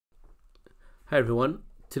Hi everyone.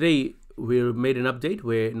 Today we made an update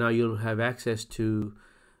where now you'll have access to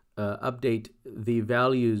update the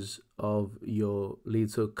values of your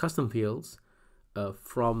LeadsHook custom fields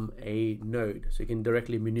from a node, so you can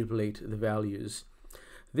directly manipulate the values.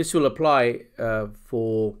 This will apply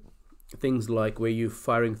for things like where you're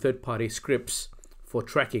firing third-party scripts for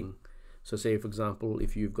tracking. So say, for example,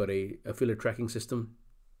 if you've got a affiliate tracking system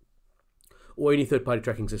or any third-party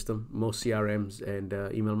tracking system, most CRMs and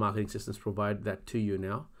email marketing systems provide that to you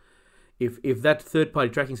now. If that third-party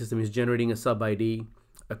tracking system is generating a sub ID,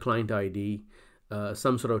 a client ID,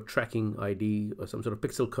 some sort of tracking ID or some sort of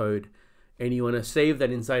pixel code, and you want to save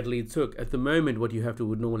that inside LeadsHook, at the moment what you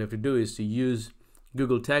would normally have to do is to use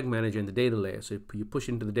Google Tag Manager in the data layer. So you push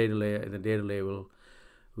into the data layer, and the data layer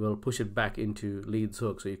will push it back into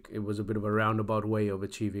LeadsHook. So it was a bit of a roundabout way of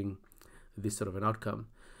achieving this sort of an outcome.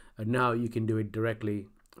 And now you can do it directly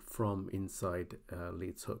from inside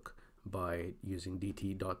LeadsHook by using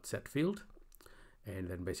dt.setField, and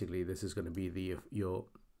then basically this is going to be your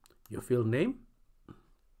field name,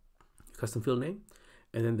 custom field name,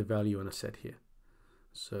 and then the value you want to set here.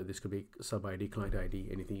 So this could be sub ID, client ID,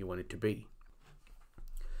 anything you want it to be.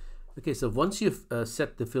 Okay, so once you've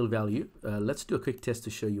set the field value, let's do a quick test to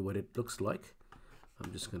show you what it looks like.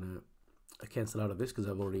 I'm just going to cancel out of this because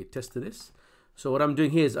I've already tested this. So what I'm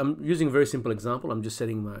doing here is I'm using a very simple example. I'm just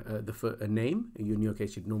setting my a name. In your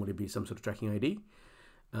case, it'd normally be some sort of tracking ID.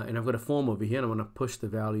 And I've got a form over here, and I want to push the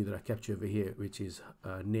value that I capture over here, which is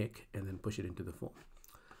Nick, and then push it into the form.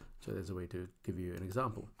 So there's a way to give you an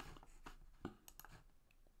example.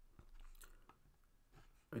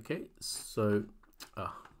 Okay, so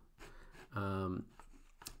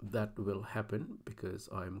that will happen because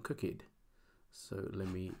I'm cookied. So let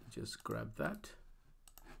me just grab that.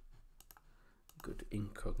 Go to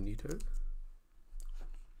incognito.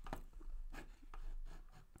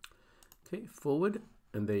 Okay, forward,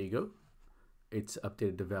 and there you go. It's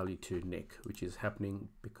updated the value to Nick, which is happening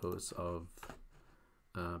because of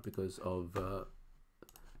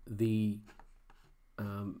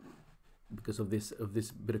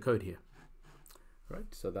this bit of code here,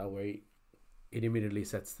 right? So that way, it immediately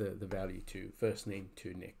sets the value to first name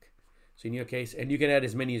to Nick. So in your case, and you can add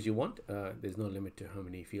as many as you want. There's no limit to how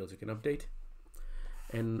many fields you can update.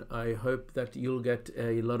 And I hope that you'll get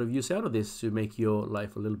a lot of use out of this to make your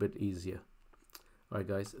life a little bit easier. All right,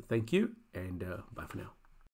 guys, thank you, and bye for now.